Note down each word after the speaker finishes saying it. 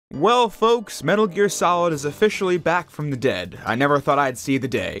Well, folks, Metal Gear Solid is officially back from the dead. I never thought I'd see the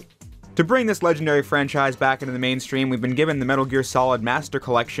day. To bring this legendary franchise back into the mainstream, we've been given the Metal Gear Solid Master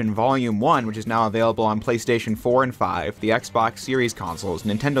Collection Volume 1, which is now available on PlayStation 4 and 5, the Xbox Series consoles,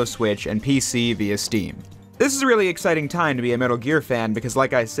 Nintendo Switch, and PC via Steam. This is a really exciting time to be a Metal Gear fan because,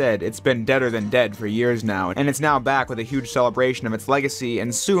 like I said, it's been deader than dead for years now, and it's now back with a huge celebration of its legacy,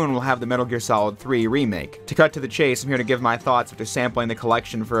 and soon we'll have the Metal Gear Solid 3 remake. To cut to the chase, I'm here to give my thoughts after sampling the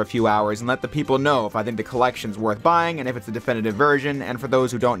collection for a few hours and let the people know if I think the collection's worth buying and if it's a definitive version, and for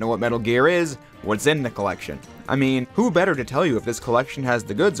those who don't know what Metal Gear is, what's in the collection. I mean, who better to tell you if this collection has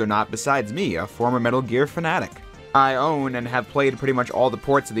the goods or not besides me, a former Metal Gear fanatic? I own and have played pretty much all the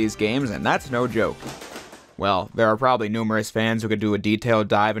ports of these games, and that's no joke. Well, there are probably numerous fans who could do a detailed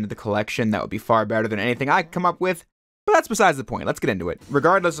dive into the collection that would be far better than anything I could come up with, but that's besides the point. Let's get into it.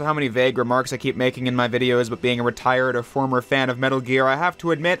 Regardless of how many vague remarks I keep making in my videos about being a retired or former fan of Metal Gear, I have to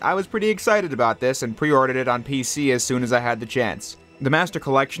admit I was pretty excited about this and pre-ordered it on PC as soon as I had the chance. The Master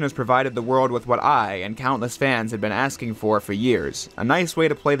Collection has provided the world with what I, and countless fans, had been asking for years. A nice way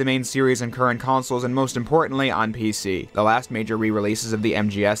to play the main series on current consoles and most importantly, on PC. The last major re-releases of the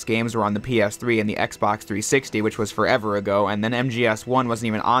MGS games were on the PS3 and the Xbox 360, which was forever ago, and then MGS1 wasn't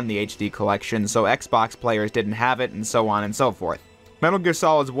even on the HD collection, so Xbox players didn't have it, and so on and so forth. Metal Gear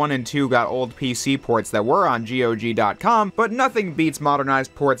Solids 1 and 2 got old PC ports that were on GOG.com, but nothing beats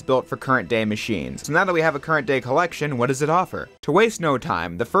modernized ports built for current-day machines. So now that we have a current-day collection, what does it offer? To waste no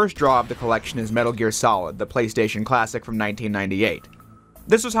time, the first draw of the collection is Metal Gear Solid, the PlayStation classic from 1998.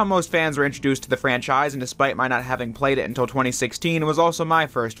 This was how most fans were introduced to the franchise, and despite my not having played it until 2016, it was also my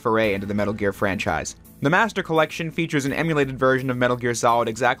first foray into the Metal Gear franchise. The Master Collection features an emulated version of Metal Gear Solid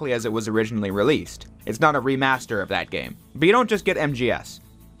exactly as it was originally released. It's not a remaster of that game. But you don't just get MGS.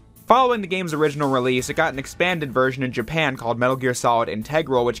 Following the game's original release, it got an expanded version in Japan called Metal Gear Solid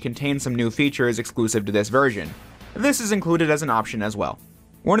Integral, which contains some new features exclusive to this version. This is included as an option as well.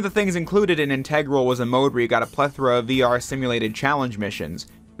 One of the things included in Integral was a mode where you got a plethora of VR simulated challenge missions.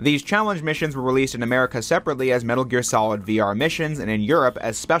 These challenge missions were released in America separately as Metal Gear Solid VR missions and in Europe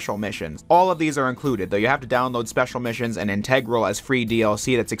as special missions. All of these are included, though you have to download special missions and Integral as free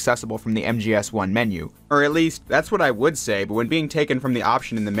DLC that's accessible from the MGS1 menu. Or at least, that's what I would say, but when being taken from the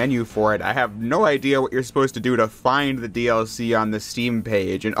option in the menu for it, I have no idea what you're supposed to do to find the DLC on the Steam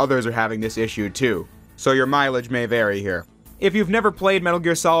page, and others are having this issue too. So your mileage may vary here. If you've never played Metal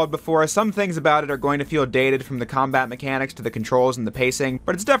Gear Solid before, some things about it are going to feel dated from the combat mechanics to the controls and the pacing,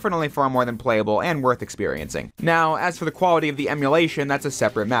 but it's definitely far more than playable and worth experiencing. Now, as for the quality of the emulation, that's a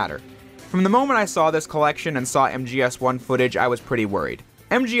separate matter. From the moment I saw this collection and saw MGS1 footage, I was pretty worried.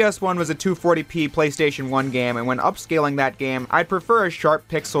 MGS1 was a 240p PlayStation 1 game, and when upscaling that game, I'd prefer a sharp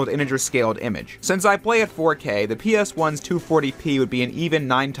pixeled integer scaled image. Since I play at 4K, the PS1's 240p would be an even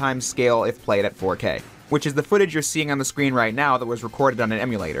 9 times scale if played at 4K. Which is the footage you're seeing on the screen right now that was recorded on an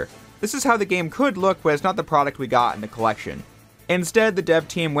emulator. This is how the game could look, but it's not the product we got in the collection. Instead, the dev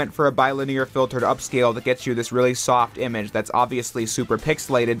team went for a bilinear filtered upscale that gets you this really soft image that's obviously super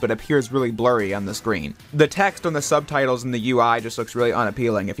pixelated but appears really blurry on the screen. The text on the subtitles and the UI just looks really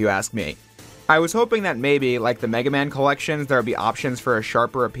unappealing if you ask me. I was hoping that maybe, like the Mega Man collections, there would be options for a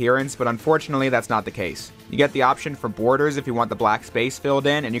sharper appearance, but unfortunately that's not the case. You get the option for borders if you want the black space filled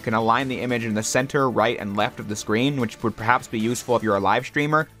in, and you can align the image in the center, right, and left of the screen, which would perhaps be useful if you're a live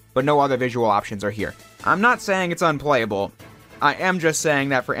streamer, but no other visual options are here. I'm not saying it's unplayable. I am just saying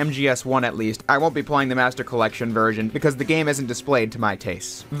that for MGS1 at least, I won't be playing the Master Collection version because the game isn't displayed to my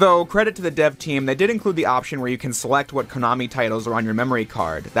tastes. Though, credit to the dev team, they did include the option where you can select what Konami titles are on your memory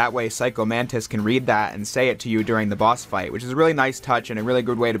card. That way Psycho Mantis can read that and say it to you during the boss fight, which is a really nice touch and a really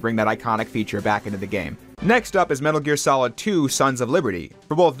good way to bring that iconic feature back into the game. Next up is Metal Gear Solid 2 Sons of Liberty.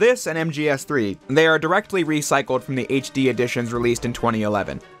 For both this and MGS3, they are directly recycled from the HD editions released in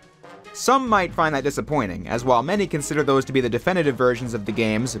 2011. Some might find that disappointing, as while many consider those to be the definitive versions of the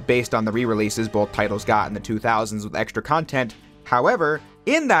games, based on the re-releases both titles got in the 2000s with extra content, however,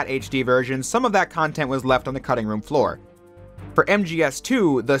 in that HD version, some of that content was left on the cutting room floor. For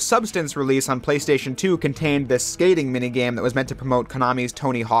MGS2, the Substance release on PlayStation 2 contained this skating minigame that was meant to promote Konami's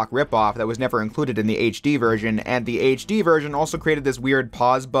Tony Hawk ripoff that was never included in the HD version, and the HD version also created this weird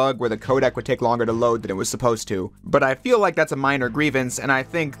pause bug where the codec would take longer to load than it was supposed to. But I feel like that's a minor grievance, and I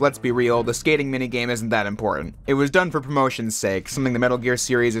think, let's be real, the skating minigame isn't that important. It was done for promotion's sake, something the Metal Gear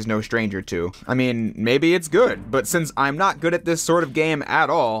series is no stranger to. I mean, maybe it's good, but since I'm not good at this sort of game at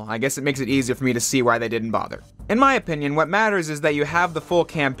all, I guess it makes it easier for me to see why they didn't bother. In my opinion, what matters is that you have the full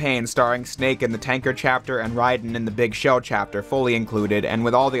campaign starring Snake in the Tanker chapter and Raiden in the Big Shell chapter fully included, and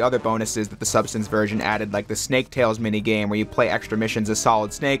with all the other bonuses that the Substance version added, like the Snake Tales minigame where you play extra missions as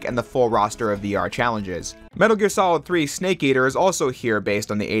Solid Snake and the full roster of VR challenges. Metal Gear Solid 3 Snake Eater is also here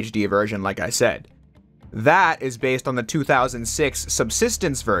based on the HD version, like I said. That is based on the 2006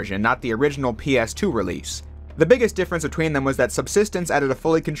 Subsistence version, not the original PS2 release. The biggest difference between them was that Subsistence added a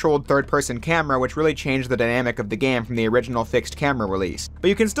fully controlled third-person camera, which really changed the dynamic of the game from the original fixed camera release. But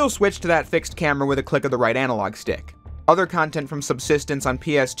you can still switch to that fixed camera with a click of the right analog stick. Other content from Subsistence on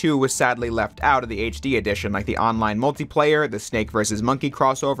PS2 was sadly left out of the HD edition, like the online multiplayer, the Snake vs. Monkey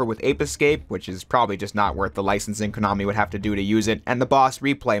crossover with Ape Escape, which is probably just not worth the licensing Konami would have to do to use it, and the boss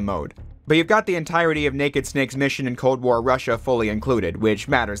replay mode. But you've got the entirety of Naked Snake's mission in Cold War Russia fully included, which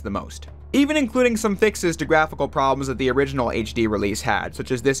matters the most. Even including some fixes to graphical problems that the original HD release had,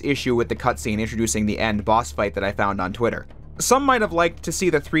 such as this issue with the cutscene introducing the end boss fight that I found on Twitter. Some might have liked to see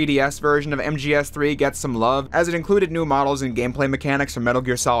the 3DS version of MGS3 get some love, as it included new models and gameplay mechanics from Metal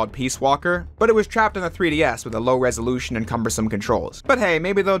Gear Solid Peace Walker, but it was trapped in the 3DS with a low resolution and cumbersome controls. But hey,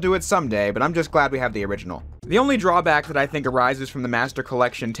 maybe they'll do it someday, but I'm just glad we have the original. The only drawback that I think arises from the Master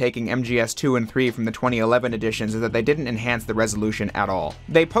Collection taking MGS2 and 3 from the 2011 editions is that they didn't enhance the resolution at all.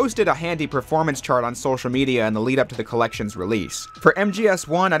 They posted a handy performance chart on social media in the lead up to the collection's release. For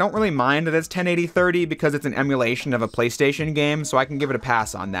MGS1, I don't really mind that it's 1080-30 because it's an emulation of a PlayStation game, so I can give it a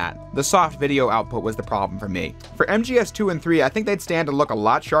pass on that. The soft video output was the problem for me. For MGS2 and 3, I think they'd stand to look a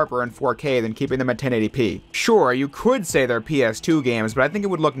lot sharper in 4K than keeping them at 1080p. Sure, you could say they're PS2 games, but I think it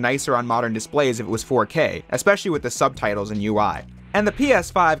would look nicer on modern displays if it was 4K, especially with the subtitles and UI. And the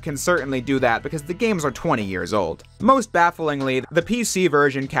PS5 can certainly do that because the games are 20 years old. Most bafflingly, the PC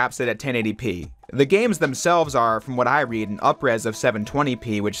version caps it at 1080p. The games themselves are, from what I read, an upres of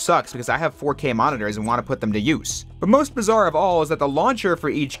 720p, which sucks because I have 4K monitors and want to put them to use. But most bizarre of all is that the launcher for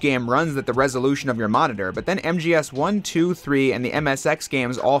each game runs at the resolution of your monitor, but then MGS 1, 2, 3, and the MSX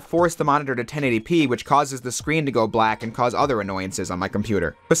games all force the monitor to 1080p, which causes the screen to go black and cause other annoyances on my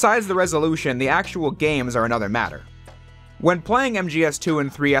computer. Besides the resolution, the actual games are another matter. When playing MGS 2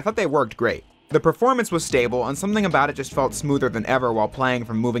 and 3, I thought they worked great. The performance was stable, and something about it just felt smoother than ever while playing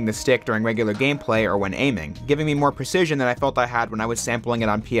from moving the stick during regular gameplay or when aiming, giving me more precision than I felt I had when I was sampling it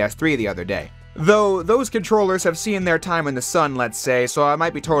on PS3 the other day. Though, those controllers have seen their time in the sun, let's say, so I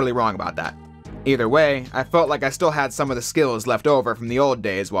might be totally wrong about that. Either way, I felt like I still had some of the skills left over from the old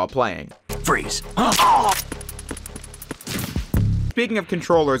days while playing. Freeze! Speaking of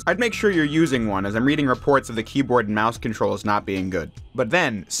controllers, I'd make sure you're using one, as I'm reading reports of the keyboard and mouse controls not being good. But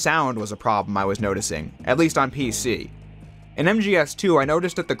then, sound was a problem I was noticing, at least on PC. In MGS2, I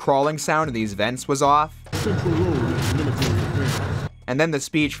noticed that the crawling sound of these vents was off, and then the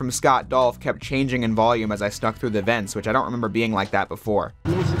speech from Scott Dolph kept changing in volume as I snuck through the vents, which I don't remember being like that before.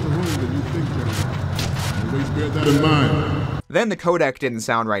 Then the codec didn't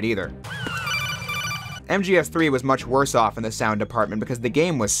sound right either. MGS3 was much worse off in the sound department because the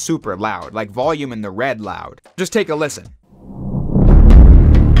game was super loud, like volume in the red loud. Just take a listen.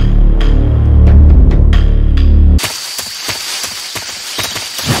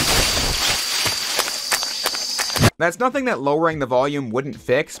 That's nothing that lowering the volume wouldn't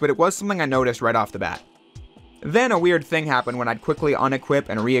fix, but it was something I noticed right off the bat. Then a weird thing happened when I'd quickly unequip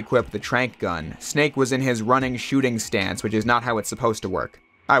and re-equip the trank gun. Snake was in his running shooting stance, which is not how it's supposed to work.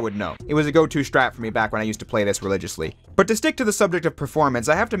 I would know. It was a go-to strat for me back when I used to play this religiously. But to stick to the subject of performance,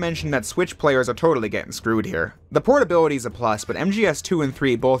 I have to mention that Switch players are totally getting screwed here. The portability is a plus, but MGS 2 and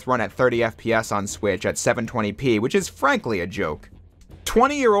 3 both run at 30 FPS on Switch at 720p, which is frankly a joke.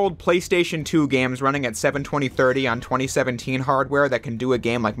 20-year-old PlayStation 2 games running at 720-30 on 2017 hardware that can do a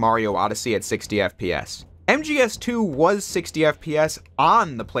game like Mario Odyssey at 60 FPS. MGS 2 was 60 FPS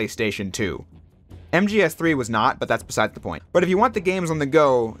on the PlayStation 2. MGS3 was not, but that's besides the point. But if you want the games on the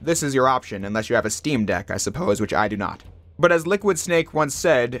go, this is your option, unless you have a Steam Deck, I suppose, which I do not. But as Liquid Snake once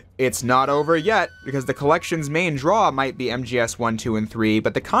said, it's not over yet, because the collection's main draw might be MGS 1, 2, and 3,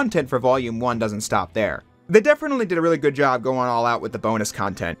 but the content for Volume 1 doesn't stop there. They definitely did a really good job going all out with the bonus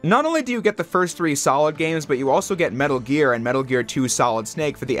content. Not only do you get the first 3 Solid games, but you also get Metal Gear and Metal Gear 2 Solid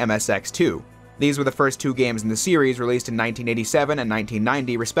Snake for the MSX2. These were the first 2 games in the series, released in 1987 and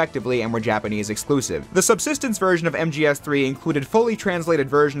 1990 respectively, and were Japanese exclusive. The Subsistence version of MGS3 included fully translated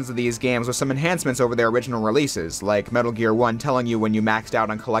versions of these games with some enhancements over their original releases, like Metal Gear 1 telling you when you maxed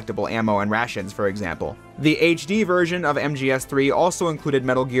out on collectible ammo and rations, for example. The HD version of MGS3 also included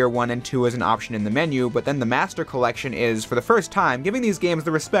Metal Gear 1 and 2 as an option in the menu, but then the Master Collection is, for the first time, giving these games the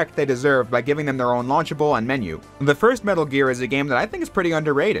respect they deserve by giving them their own launchable and menu. The first Metal Gear is a game that I think is pretty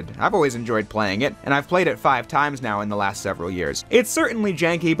underrated. I've always enjoyed playing it, and I've played it 5 times now in the last several years. It's certainly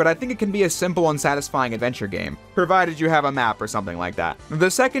janky, but I think it can be a simple and satisfying adventure game, provided you have a map or something like that.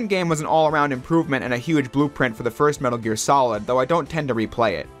 The second game was an all-around improvement and a huge blueprint for the first Metal Gear Solid, though I don't tend to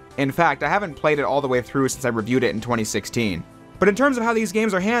replay it. In fact, I haven't played it all the way through since I reviewed it in 2016. But in terms of how these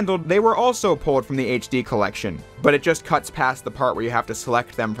games are handled, they were also pulled from the HD collection, but it just cuts past the part where you have to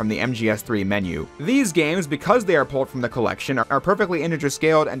select them from the MGS3 menu. These games, because they are pulled from the collection, are perfectly integer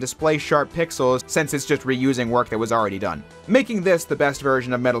scaled and display sharp pixels since it's just reusing work that was already done, making this the best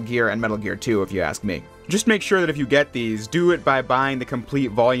version of Metal Gear and Metal Gear 2 if you ask me. Just make sure that if you get these, do it by buying the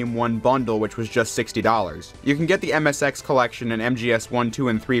complete Volume 1 bundle, which was just $60. You can get the MSX collection and MGS 1, 2,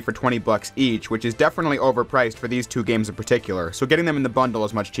 and 3 for $20 each, which is definitely overpriced for these two games in particular, so getting them in the bundle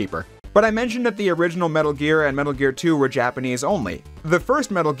is much cheaper. But I mentioned that the original Metal Gear and Metal Gear 2 were Japanese only. The first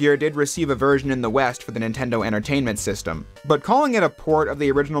Metal Gear did receive a version in the West for the Nintendo Entertainment System, but calling it a port of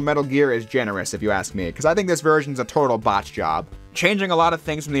the original Metal Gear is generous if you ask me, because I think this version's a total botch job, changing a lot of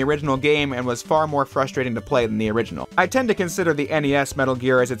things from the original game and was far more frustrating to play than the original. I tend to consider the NES Metal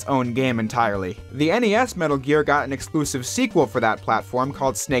Gear as its own game entirely. The NES Metal Gear got an exclusive sequel for that platform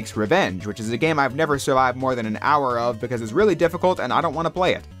called Snake's Revenge, which is a game I've never survived more than an hour of because it's really difficult and I don't want to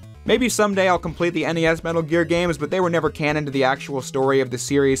play it. Maybe someday I'll complete the NES Metal Gear games, but they were never canon to the actual story of the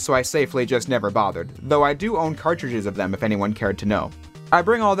series, so I safely just never bothered, though I do own cartridges of them if anyone cared to know. I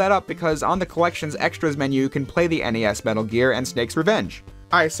bring all that up because on the collection's extras menu you can play the NES Metal Gear and Snake's Revenge.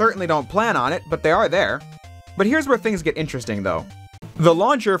 I certainly don't plan on it, but they are there. But here's where things get interesting though. The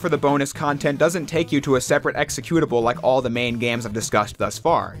launcher for the bonus content doesn't take you to a separate executable like all the main games I've discussed thus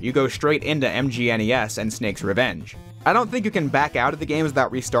far. You go straight into MGNES and Snake's Revenge. I don't think you can back out of the games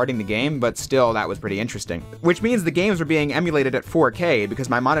without restarting the game, but still, that was pretty interesting. Which means the games were being emulated at 4K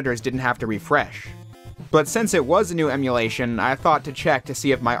because my monitors didn't have to refresh. But since it was a new emulation, I thought to check to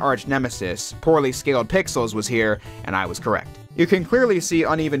see if my arch nemesis, poorly scaled pixels, was here, and I was correct. You can clearly see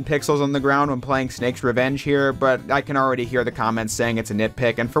uneven pixels on the ground when playing Snake's Revenge here, but I can already hear the comments saying it's a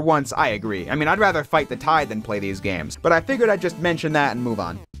nitpick, and for once, I agree. I mean, I'd rather fight the tide than play these games, but I figured I'd just mention that and move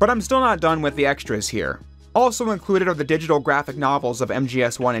on. But I'm still not done with the extras here. Also included are the digital graphic novels of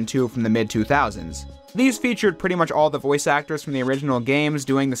MGS 1 and 2 from the mid-2000s. These featured pretty much all the voice actors from the original games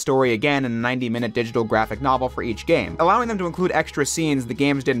doing the story again in a 90-minute digital graphic novel for each game, allowing them to include extra scenes the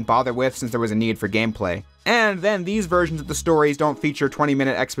games didn't bother with since there was a need for gameplay. And then these versions of the stories don't feature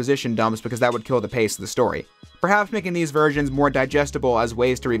 20-minute exposition dumps because that would kill the pace of the story, perhaps making these versions more digestible as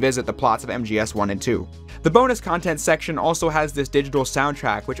ways to revisit the plots of MGS 1 and 2. The bonus content section also has this digital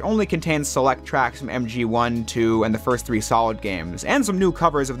soundtrack which only contains select tracks from MG1, 2, and the first 3 Solid games, and some new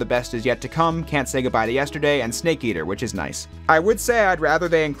covers of The Best Is Yet to Come, Can't Say Goodbye to Yesterday, and Snake Eater, which is nice. I would say I'd rather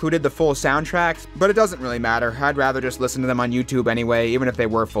they included the full soundtracks, but it doesn't really matter. I'd rather just listen to them on YouTube anyway, even if they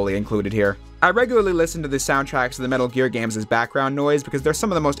were fully included here. I regularly listen to the soundtracks of the Metal Gear games as background noise because they're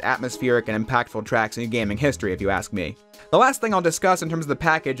some of the most atmospheric and impactful tracks in gaming history if you ask me. The last thing I'll discuss in terms of the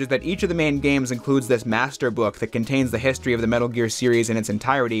package is that each of the main games includes this master book that contains the history of the Metal Gear series in its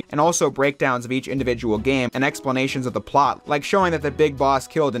entirety, and also breakdowns of each individual game and explanations of the plot, like showing that the big boss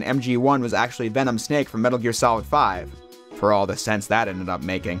killed in MG1 was actually Venom Snake from Metal Gear Solid 5. For all the sense that ended up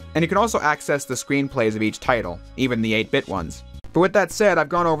making. And you can also access the screenplays of each title, even the 8-bit ones. But with that said, I've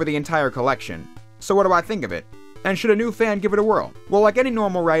gone over the entire collection. So what do I think of it? And should a new fan give it a whirl? Well, like any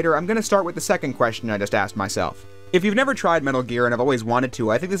normal writer, I'm gonna start with the second question I just asked myself. If you've never tried Metal Gear and have always wanted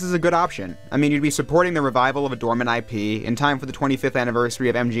to, I think this is a good option. I mean, you'd be supporting the revival of a dormant IP, in time for the 25th anniversary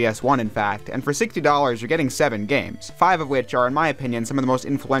of MGS1 in fact, and for $60 you're getting 7 games, 5 of which are, in my opinion, some of the most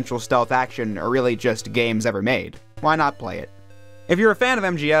influential stealth action, or really just games ever made. Why not play it? If you're a fan of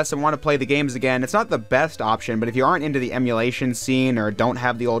MGS and want to play the games again, it's not the best option, but if you aren't into the emulation scene or don't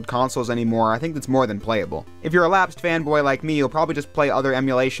have the old consoles anymore, I think it's more than playable. If you're a lapsed fanboy like me, you'll probably just play other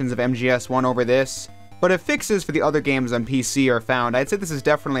emulations of MGS1 over this. But if fixes for the other games on PC are found, I'd say this is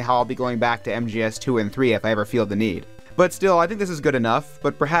definitely how I'll be going back to MGS 2 and 3 if I ever feel the need. But still, I think this is good enough,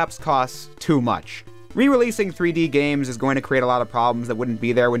 but perhaps costs too much. Re-releasing 3D games is going to create a lot of problems that wouldn't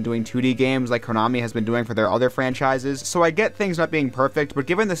be there when doing 2D games like Konami has been doing for their other franchises, so I get things not being perfect, but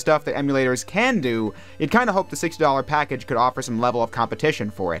given the stuff that emulators can do, you'd kinda hope the $60 package could offer some level of competition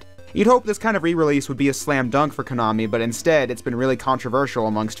for it. You'd hope this kind of re-release would be a slam dunk for Konami, but instead, it's been really controversial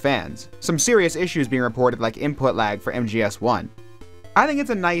amongst fans. Some serious issues being reported like input lag for MGS1. I think it's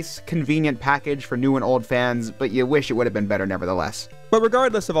a nice, convenient package for new and old fans, but you wish it would have been better nevertheless. But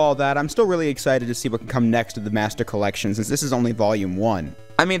regardless of all that, I'm still really excited to see what can come next to the Master Collection, since this is only Volume 1.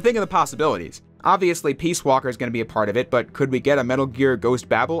 I mean, think of the possibilities. Obviously, Peace Walker is going to be a part of it, but could we get a Metal Gear Ghost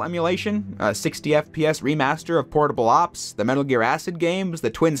Babel emulation? A 60 FPS remaster of Portable Ops? The Metal Gear Acid games? The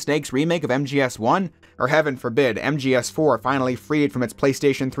Twin Snakes remake of MGS1? Or heaven forbid, MGS4 finally freed from its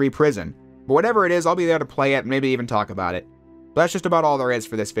PlayStation 3 prison? But whatever it is, I'll be there to play it and maybe even talk about it. But that's just about all there is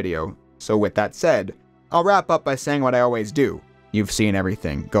for this video. So with that said, I'll wrap up by saying what I always do. You've seen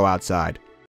everything. Go outside.